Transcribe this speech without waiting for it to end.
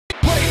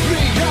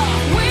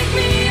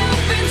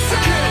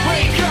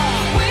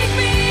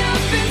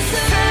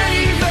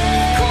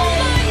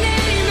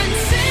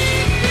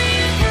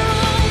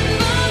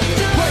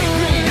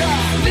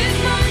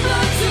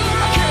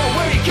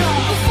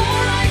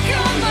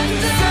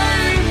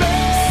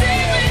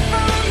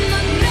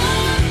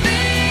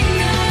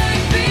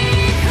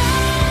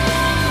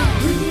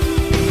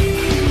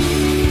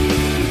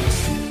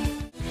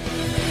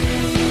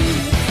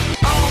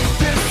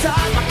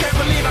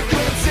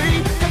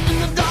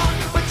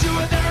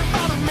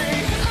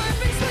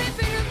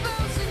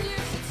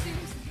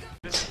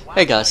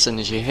Hey guys,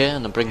 SYN3RGY here,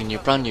 and I'm bringing you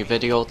a brand new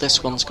video.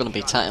 This one's going to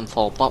be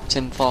Titanfall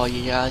boxing for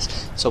you guys.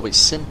 So it's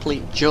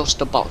simply just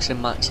a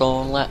boxing match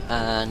only,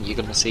 and you're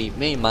going to see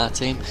me and my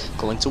team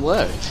going to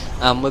work.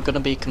 And we're going to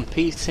be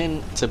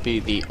competing to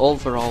be the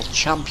overall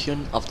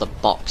champion of the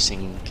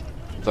boxing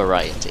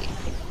variety.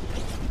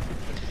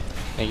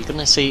 Now you're going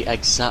to see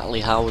exactly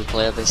how we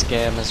play this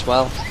game as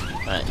well.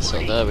 Right, so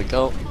there we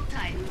go.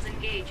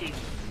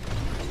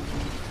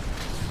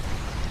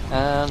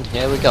 And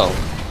here we go.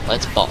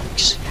 Let's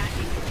box.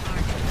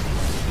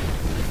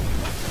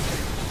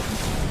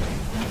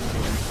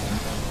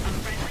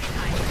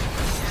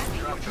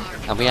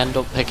 And we end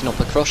up picking up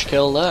a crush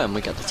kill there, and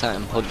we get the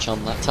Titan punch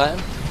on that time.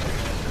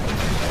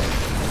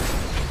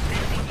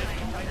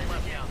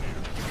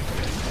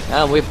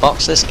 And we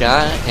box this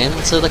guy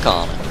into the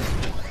corner.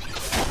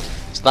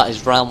 So that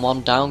is round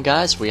 1 down,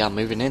 guys. We are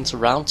moving into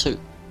round 2.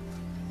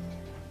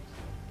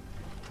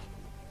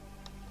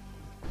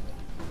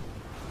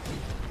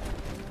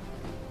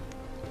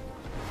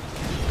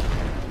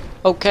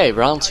 Okay,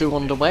 round 2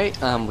 underway,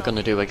 and we're going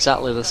to do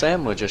exactly the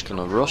same. We're just going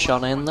to rush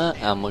on in there,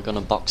 and we're going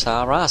to box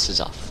our asses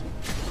off.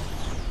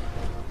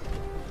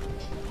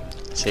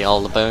 See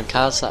all the burn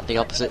cards that the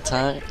opposite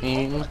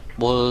team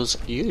was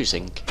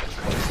using.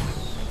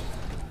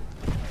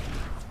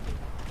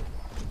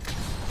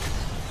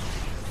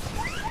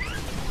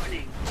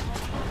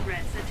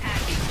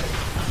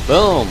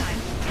 Boom!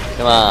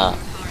 Come on!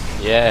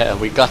 Yeah,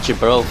 we got you,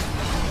 bro.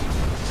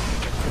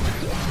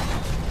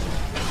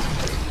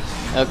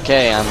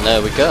 Okay, and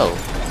there we go.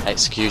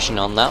 Execution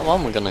on that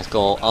one. We're going to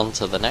go on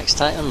to the next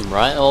Titan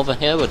right over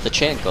here with the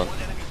chain gun.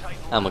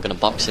 And we're going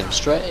to box him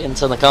straight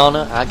into the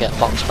corner. I get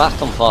boxed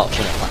back,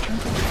 unfortunately.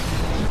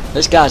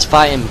 This guy's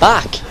fighting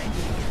back.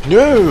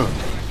 No!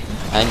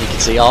 And you can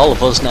see all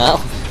of us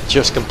now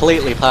just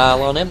completely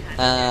pile on him.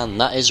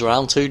 And that is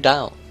round 2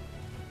 down.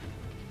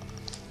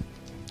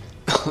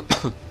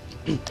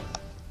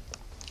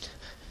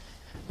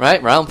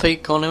 Right, round 3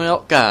 coming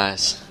up,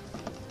 guys.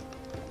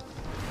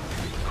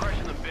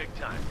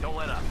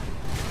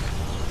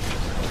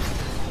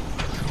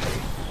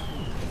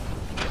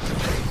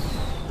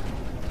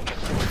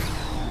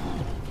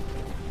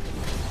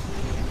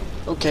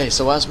 Okay,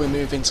 so as we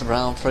move into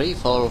round 3,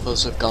 4 of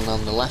us have gone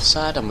on the left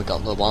side and we've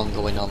got the one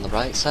going on the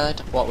right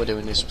side. What we're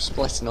doing is we're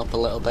splitting up a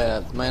little bit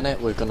at the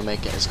minute. We're going to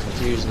make it as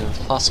confusing as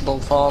possible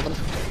for them.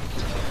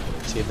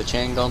 See the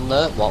chain gun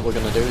there? What we're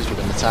going to do is we're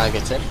going to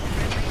target him.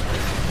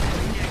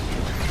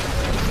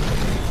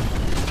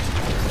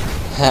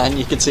 And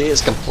you can see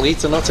it's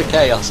complete and utter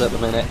chaos at the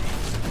minute.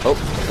 Oh,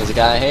 there's a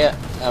guy here.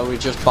 And we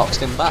just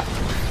boxed him back.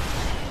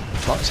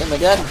 Box him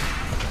again.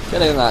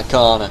 Get in that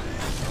corner.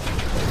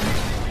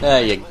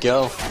 There you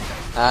go.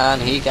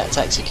 And he gets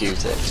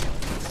executed.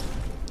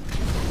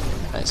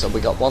 Right, so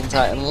we got 1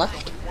 Titan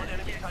left.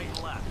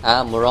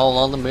 And we're all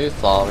on the move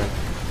for him.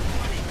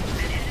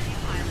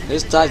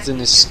 This Titan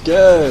is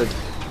scared.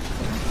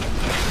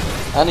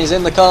 And he's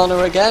in the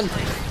corner again.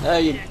 There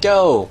you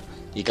go.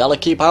 You gotta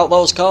keep out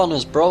those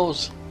corners,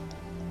 bros.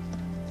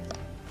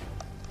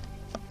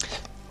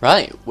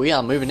 Right, we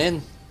are moving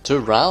in to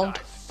round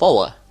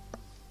 4.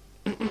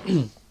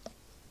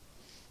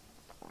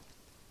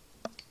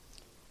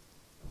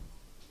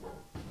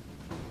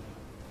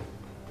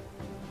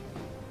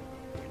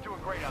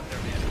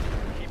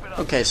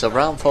 Okay, so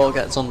round 4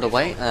 gets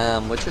underway,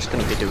 and we're just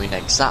going to be doing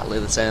exactly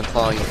the same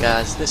for you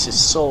guys. This is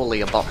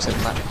solely a boxing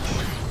match.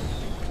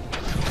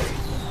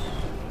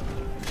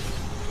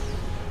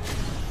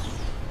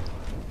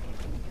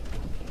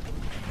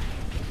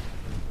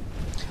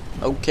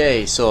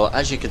 Okay, so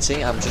as you can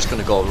see, I'm just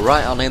going to go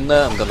right on in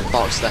there. I'm going to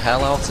box the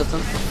hell out of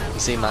them. You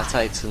see my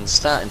Titan's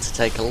starting to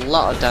take a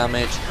lot of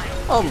damage.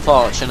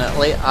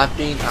 Unfortunately, I've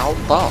been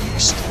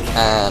outboxed,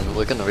 and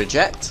we're going to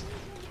reject.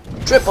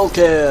 Triple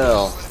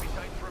kill!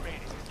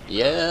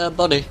 Yeah,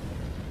 buddy.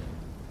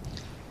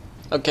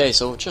 Okay,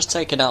 so we've just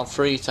taken out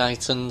 3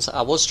 Titans.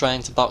 I was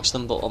trying to box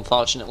them, but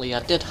unfortunately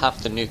I did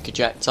have the nuke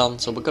eject on,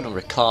 so we're going to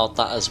record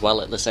that as well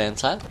at the same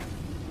time.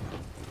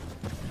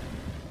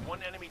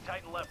 1 enemy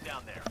Titan left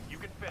down there. You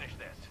can finish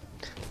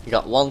this. We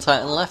got 1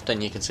 Titan left,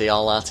 and you can see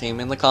all our team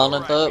in the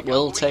corner there.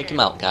 We'll take him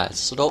out, guys.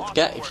 So don't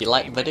forget, if you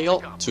like the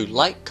video, to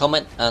like,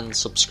 comment and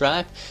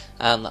subscribe.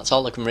 And that's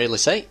all I can really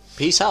say.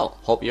 Peace out.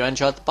 Hope you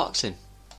enjoyed the boxing.